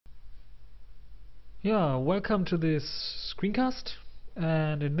Yeah, welcome to this screencast.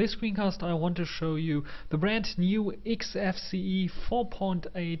 And in this screencast I want to show you the brand new XFCE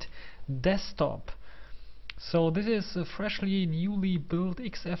 4.8 desktop. So this is a freshly newly built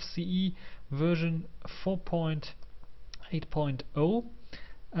XFCE version 4.8.0,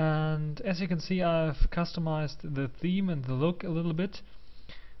 and as you can see I've customized the theme and the look a little bit.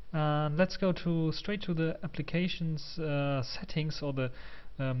 And let's go straight to the applications settings, or the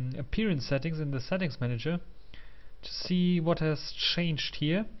appearance settings in the settings manager, to see what has changed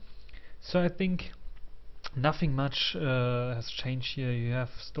here. So I think nothing much has changed here. You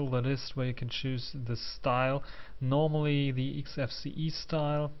have still the list where you can choose the style. Normally the XFCE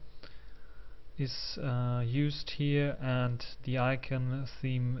style is used here, and the icon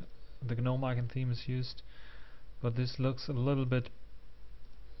theme, the GNOME icon theme, is used, but this looks a little bit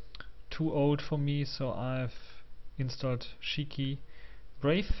too old for me, so I've installed Shiki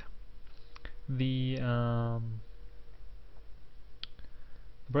Brave, the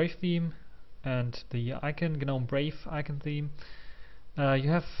Brave theme, and the icon GNOME Brave icon theme. You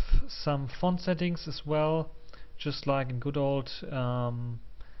have some font settings as well, just like in good old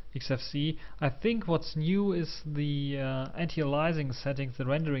XFCE. I think what's new is the anti-aliasing settings, the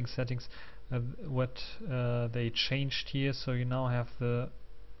rendering settings, what they changed here. So you now have the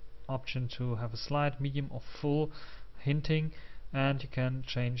option to have a slide, medium or full hinting, and you can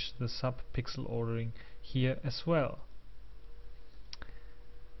change the sub-pixel ordering here as well.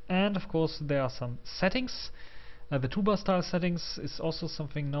 And of course there are some settings. The toolbar style settings is also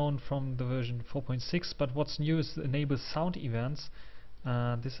something known from the version 4.6, but what's new is enable sound events.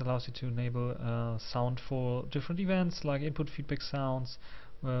 This allows you to enable sound for different events like input feedback sounds,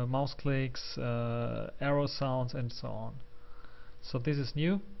 mouse clicks, arrow sounds, and so on. So this is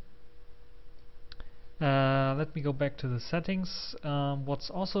new. Let me go back to the settings. What's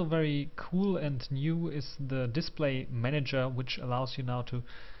also very cool and new is the display manager, which allows you now to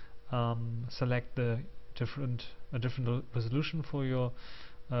select the different resolution for your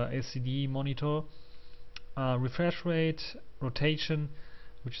LCD monitor, refresh rate, rotation,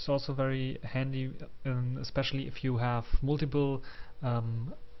 which is also very handy, especially if you have multiple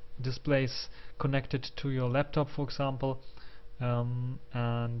displays connected to your laptop, for example,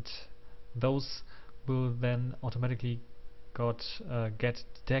 and those will then automatically get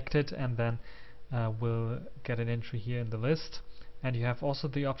detected, and then will get an entry here in the list. And you have also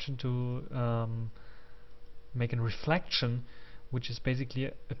the option to make a reflection, which is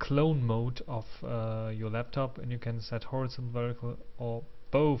basically a clone mode of your laptop, and you can set horizontal, vertical, or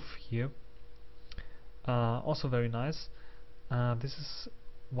both here. Also very nice. This is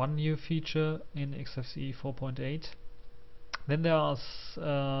one new feature in XFCE 4.8. Then there's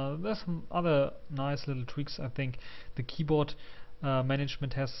some other nice little tweaks. I think the keyboard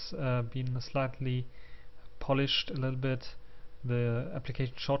management has been slightly polished a little bit. The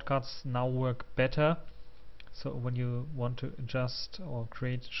application shortcuts now work better. So when you want to adjust or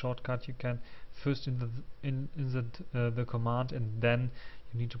create a shortcut, you can first insert the command, and then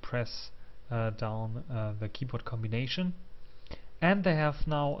you need to press down the keyboard combination. And they have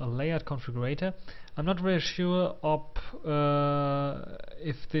now a layout configurator. I'm not very sure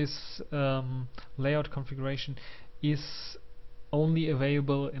if this layout configuration is only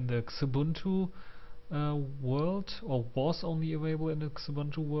available in the Xubuntu world, or was only available in the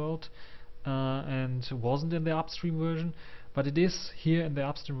Xubuntu world, and wasn't in the upstream version, but it is here in the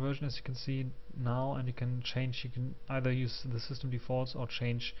upstream version, as you can see now, and you can change. You can either use the system defaults or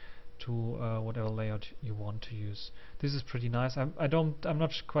change to whatever layout you want to use. This is pretty nice. I'm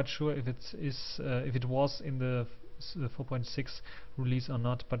not quite sure if if it was in the 4.6 release or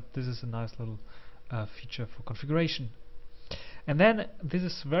not, but this is a nice little feature for configuration. And then this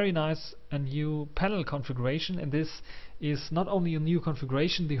is very nice, a new panel configuration, and this is not only a new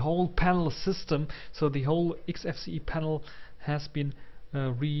configuration, the whole panel system, so the whole XFCE panel has been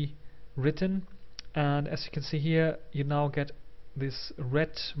rewritten. And as you can see here, you now get this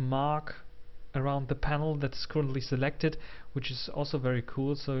red mark around the panel that's currently selected, which is also very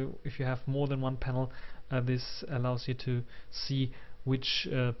cool. So if you have more than one panel, this allows you to see which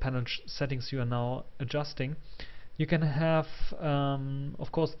panel settings you are now adjusting. You can have,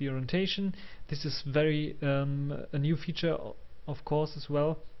 of course, the orientation. This is very a new feature, of course, as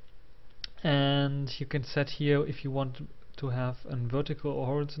well. And you can set here if you want to have a vertical or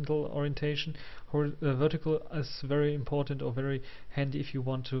horizontal orientation. Vertical is very important, or very handy, if you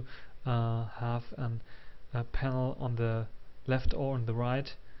want to have a panel on the left or on the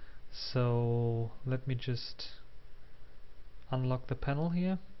right. So let me just unlock the panel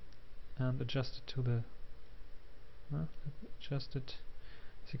here and adjust it to the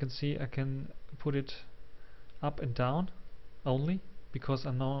As As you can see, I can put it up and down only because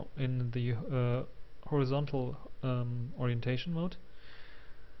I'm now in the horizontal orientation mode.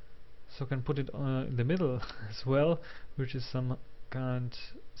 So I can put it in the middle as well, which is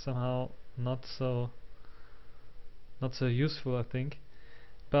somehow not so useful, I think.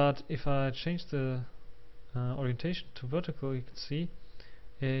 But if I change the orientation to vertical, you can see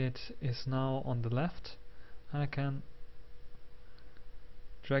it is now on the left, and I can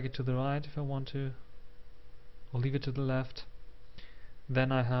drag it to the right if I want to, or leave it to the left.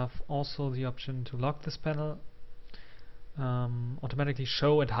 Then I have also the option to lock this panel, automatically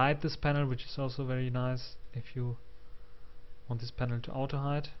show and hide this panel, which is also very nice if you want this panel to auto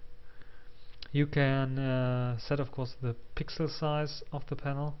hide. You can set, of course, the pixel size of the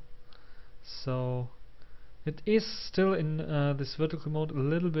panel. So it is still in this vertical mode, a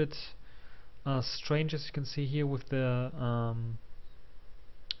little bit strange, as you can see here with the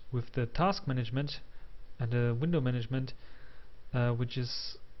task management and the window management, which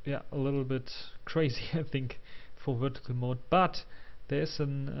is a little bit crazy, I think, for vertical mode. But there is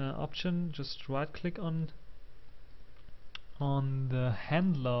an option. Just right click on the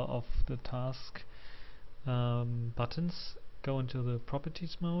handler of the task buttons, go into the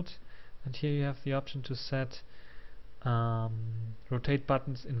properties mode, and here you have the option to set rotate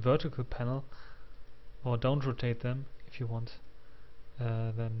buttons in vertical panel, or don't rotate them if you want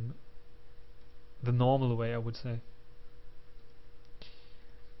them the normal way, I would say.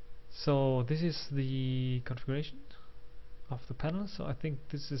 So this is the configuration of the panel. So I think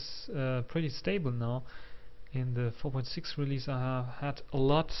this is pretty stable now. In the 4.6 release I have had a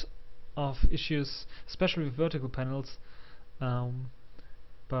lot of issues, especially with vertical panels,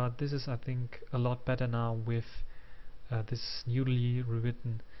 but this is, I think, a lot better now with this newly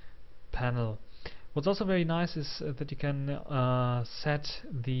rewritten panel. What's also very nice is that you can set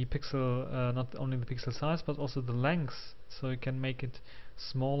the pixel, not only the pixel size but also the length, so you can make it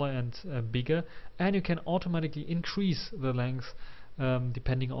smaller and bigger, and you can automatically increase the length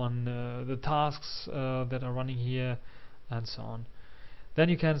depending on the tasks that are running here and so on. Then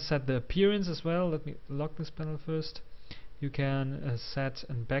you can set the appearance as well. Let me lock this panel first. You can set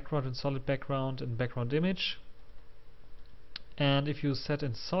a background and solid background and background image, and if you set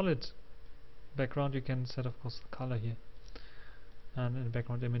in solid background, you can set, of course, the color here, and in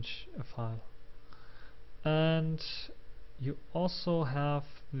background image a file. And you also have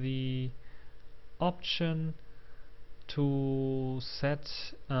the option to set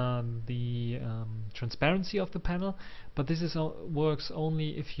the transparency of the panel, but this is works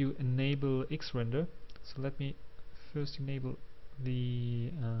only if you enable X-render. So let me first enable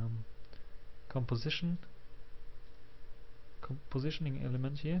the compositioning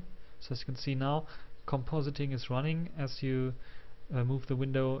element here. So as you can see now, compositing is running. As you move the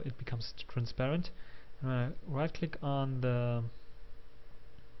window, it becomes transparent. Right click on the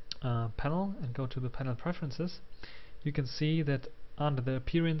panel and go to the panel preferences. You can see that under the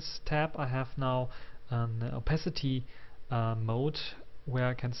appearance tab I have now an opacity mode, where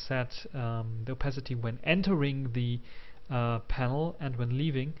I can set the opacity when entering the panel and when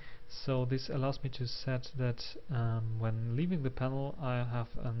leaving. So this allows me to set that when leaving the panel I have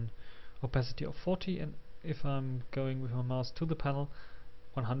an opacity of 40, and if I'm going with my mouse to the panel,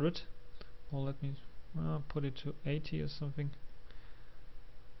 100. Or let me put it to 80 or something.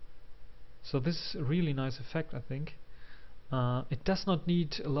 So this is a really nice effect, I think. It does not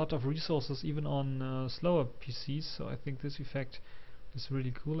need a lot of resources even on slower PCs, so I think this effect is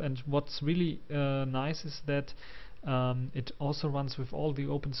really cool. And what's really nice is that it also runs with all the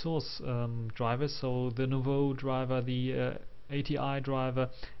open source drivers, so the Nouveau driver, the ATI driver,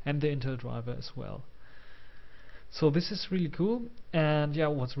 and the Intel driver as well. So this is really cool. And yeah,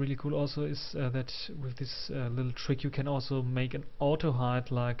 what's really cool also is that with this little trick you can also make an auto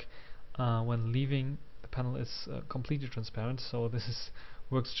hide, like when leaving the panel is completely transparent. So this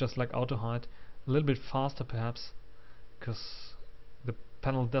works just like auto hide, a little bit faster perhaps, because the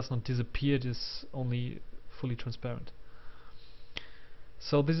panel does not disappear, it is only fully transparent.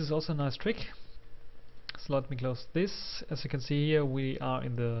 So this is also a nice trick. So let me close this. As you can see here, we are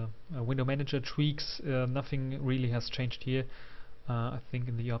in the window manager tweaks. Nothing really has changed here. I think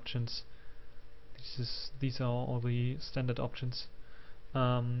in the options, these are all the standard options.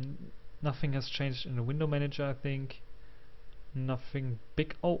 Nothing has changed in the window manager, I think. Nothing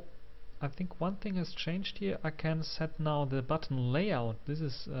big. Oh, I think one thing has changed here. I can set now the button layout. This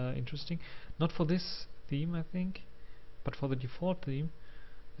is interesting. Not for this theme, I think, but for the default theme.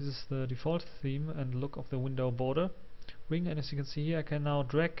 This is the default theme and look of the window border ring, and as you can see here, I can now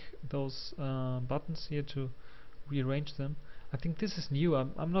drag those buttons here to rearrange them. I think this is new.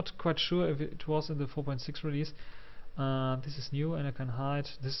 I'm not quite sure if it was in the 4.6 release. This is new, and I can hide.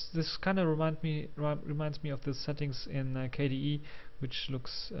 This kind of reminds me of the settings in KDE, which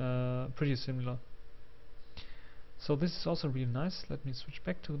looks pretty similar. So this is also really nice. Let me switch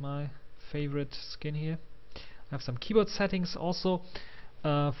back to my favorite skin here. I have some keyboard settings also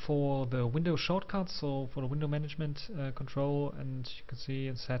for the window shortcuts, so for the window management control, and you can see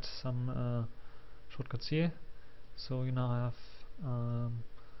and set some shortcuts here. So you now have,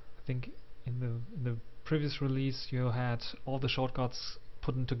 I think in the previous release you had all the shortcuts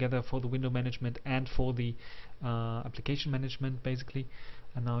put in together for the window management and for the application management basically,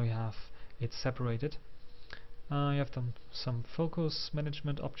 and now you have it separated. You have some focus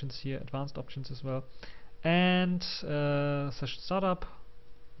management options here, advanced options as well, and session startup.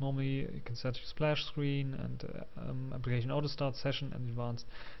 Normally you can set your splash screen and application auto start, session, and advanced.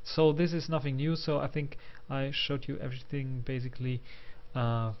 So this is nothing new, so I think I showed you everything basically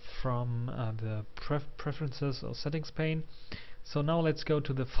from the preferences or settings pane. So now let's go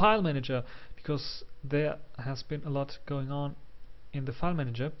to the file manager, because there has been a lot going on in the file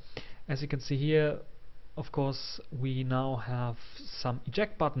manager. As you can see here, of course, we now have some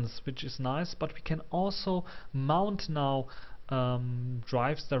eject buttons, which is nice, but we can also mount now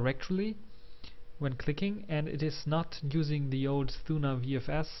drives directly when clicking, and it is not using the old Thuna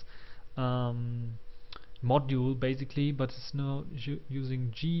VFS module basically, but it's now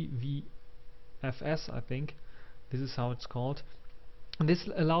using GVFS, I think. This is how it's called. And this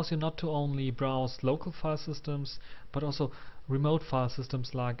allows you not to only browse local file systems, but also remote file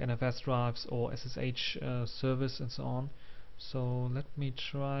systems like NFS drives or SSH service and so on. So let me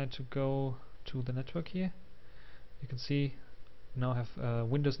try to go to the network here. You can see we now have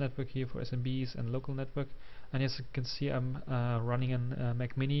Windows network here for SMBs and local network. And as you can see, I'm running a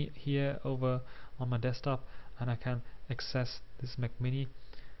Mac Mini here over on my desktop, and I can access this Mac Mini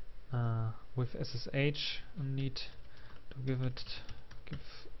with SSH. I need to give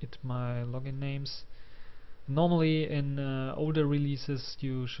it my login names. Normally in older releases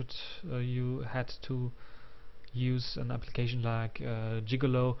you had to use an application like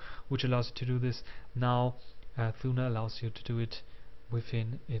Gigolo, which allows you to do this. Now Thuna allows you to do it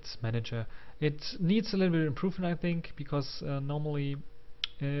within its manager. It needs a little bit of improvement, I think, because normally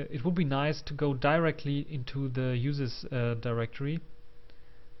it would be nice to go directly into the users directory,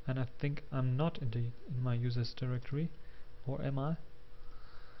 and I think I'm not in my users directory, or am I?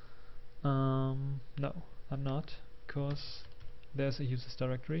 No, I'm not, because there's a users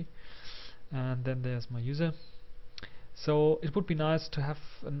directory and then there's my user. So it would be nice to have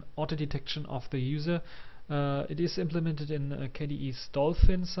an auto detection of the user. It is implemented in KDE's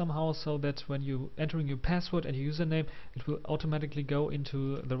Dolphin somehow, so that when you entering your password and your username, it will automatically go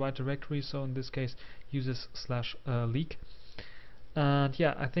into the right directory. So in this case, users/leak. And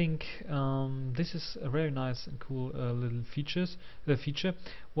yeah, I think this is a very nice and cool little feature.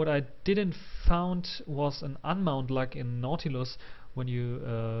 What I didn't found was an unmount like in Nautilus, when you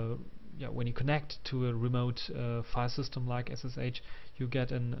connect to a remote file system like SSH, you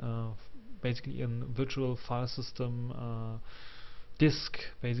get an basically a virtual file system disk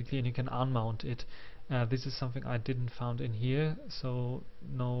basically, and you can unmount it. This is something I didn't found in here, so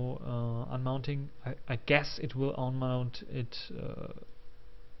no unmounting. I guess it will unmount it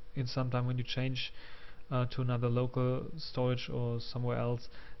in some time when you change to another local storage or somewhere else.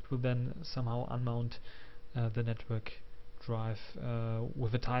 It will then somehow unmount the network drive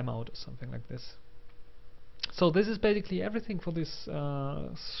with a timeout or something like this. So this is basically everything for this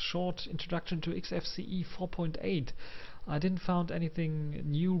short introduction to XFCE 4.8. I didn't found anything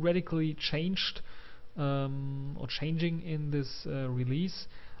new radically changed or changing in this release.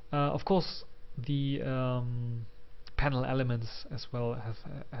 Of course, the panel elements as well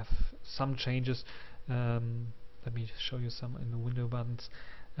have some changes. Let me show you some in the window buttons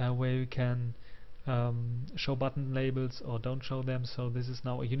where you can show button labels or don't show them. So this is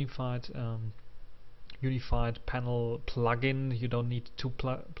now a unified panel plugin. You don't need two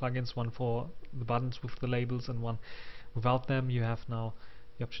plugins, one for the buttons with the labels and one without them. You have now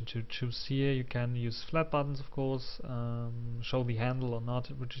the option to choose here. You can use flat buttons, of course, show the handle or not,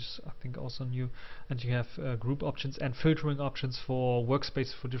 which is I think also new. And you have group options and filtering options for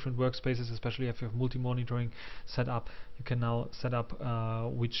workspaces, for different workspaces, especially if you have multi-monitoring set up. You can now set up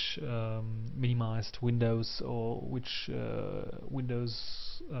which minimized windows or which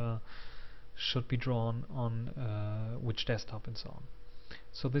windows should be drawn on which desktop and so on.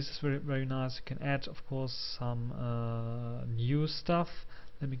 So this is very, very nice. You can add, of course, some new stuff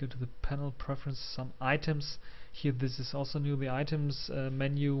Let me go to the panel preferences, some items. Here, this is also new, the items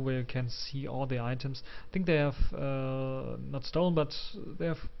menu, where you can see all the items. I think they have not stolen, but they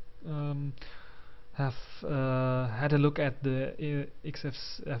have had a look at the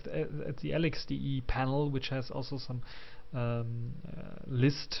at the LXDE panel, which has also some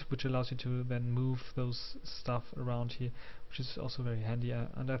list, which allows you to then move those stuff around here, which is also very handy.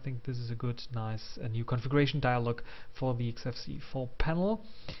 And I think this is a good, nice new configuration dialog for the XFCE4 panel.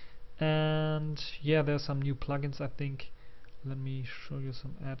 And yeah, there's some new plugins, I think. Let me show you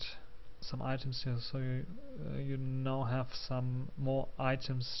some items here. So you now have some more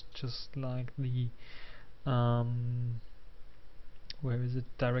items, just like the where is it,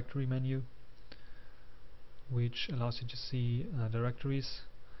 directory menu, which allows you to see directories.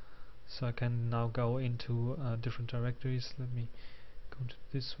 So I can now go into different directories. Let me go to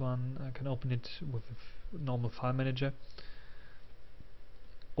this one. I can open it with a normal file manager,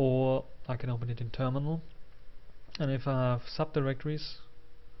 or I can open it in terminal. And if I have subdirectories,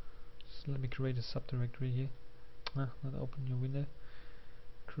 so let me create a subdirectory here. Not open your window.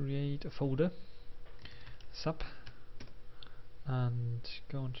 Create a folder, sub, and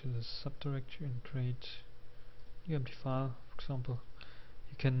go into the subdirectory and create new empty file, for example.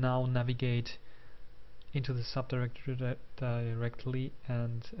 You can now navigate into the subdirectory directly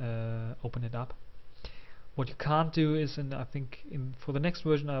and open it up. What you can't do is, and I think for the next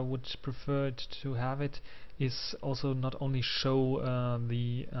version I would prefer it to have it, is also not only show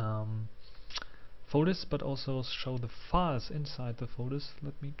the folders, but also show the files inside the folders.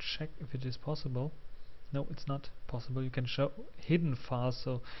 Let me check if it is possible. No, it's not possible. You can show hidden files,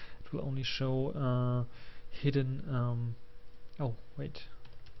 so it will only show hidden oh wait,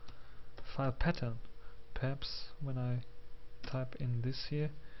 file pattern. Perhaps when I type in this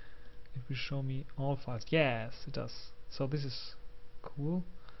here, it will show me all files. Yes, it does. So this is cool,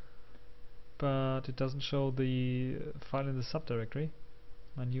 but it doesn't show the file in the subdirectory,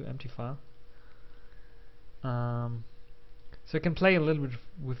 my new empty file. So I can play a little bit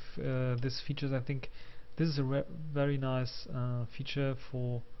with these features. I think this is a very nice feature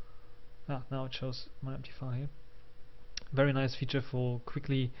for now it shows my empty file here. Very nice feature for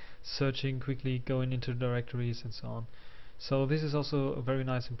quickly searching, quickly going into directories and so on. So this is also a very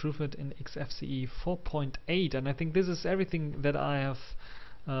nice improvement in XFCE 4.8, and I think this is everything that I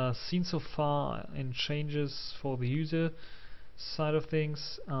have seen so far in changes for the user side of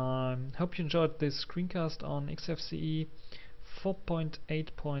things. Hope you enjoyed this screencast on XFCE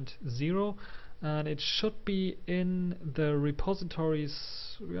 4.8.0, and it should be in the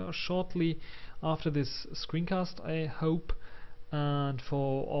repositories shortly after this screencast, I hope, and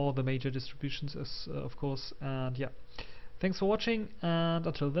for all the major distributions, as of course. And yeah, thanks for watching, and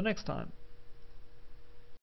until the next time.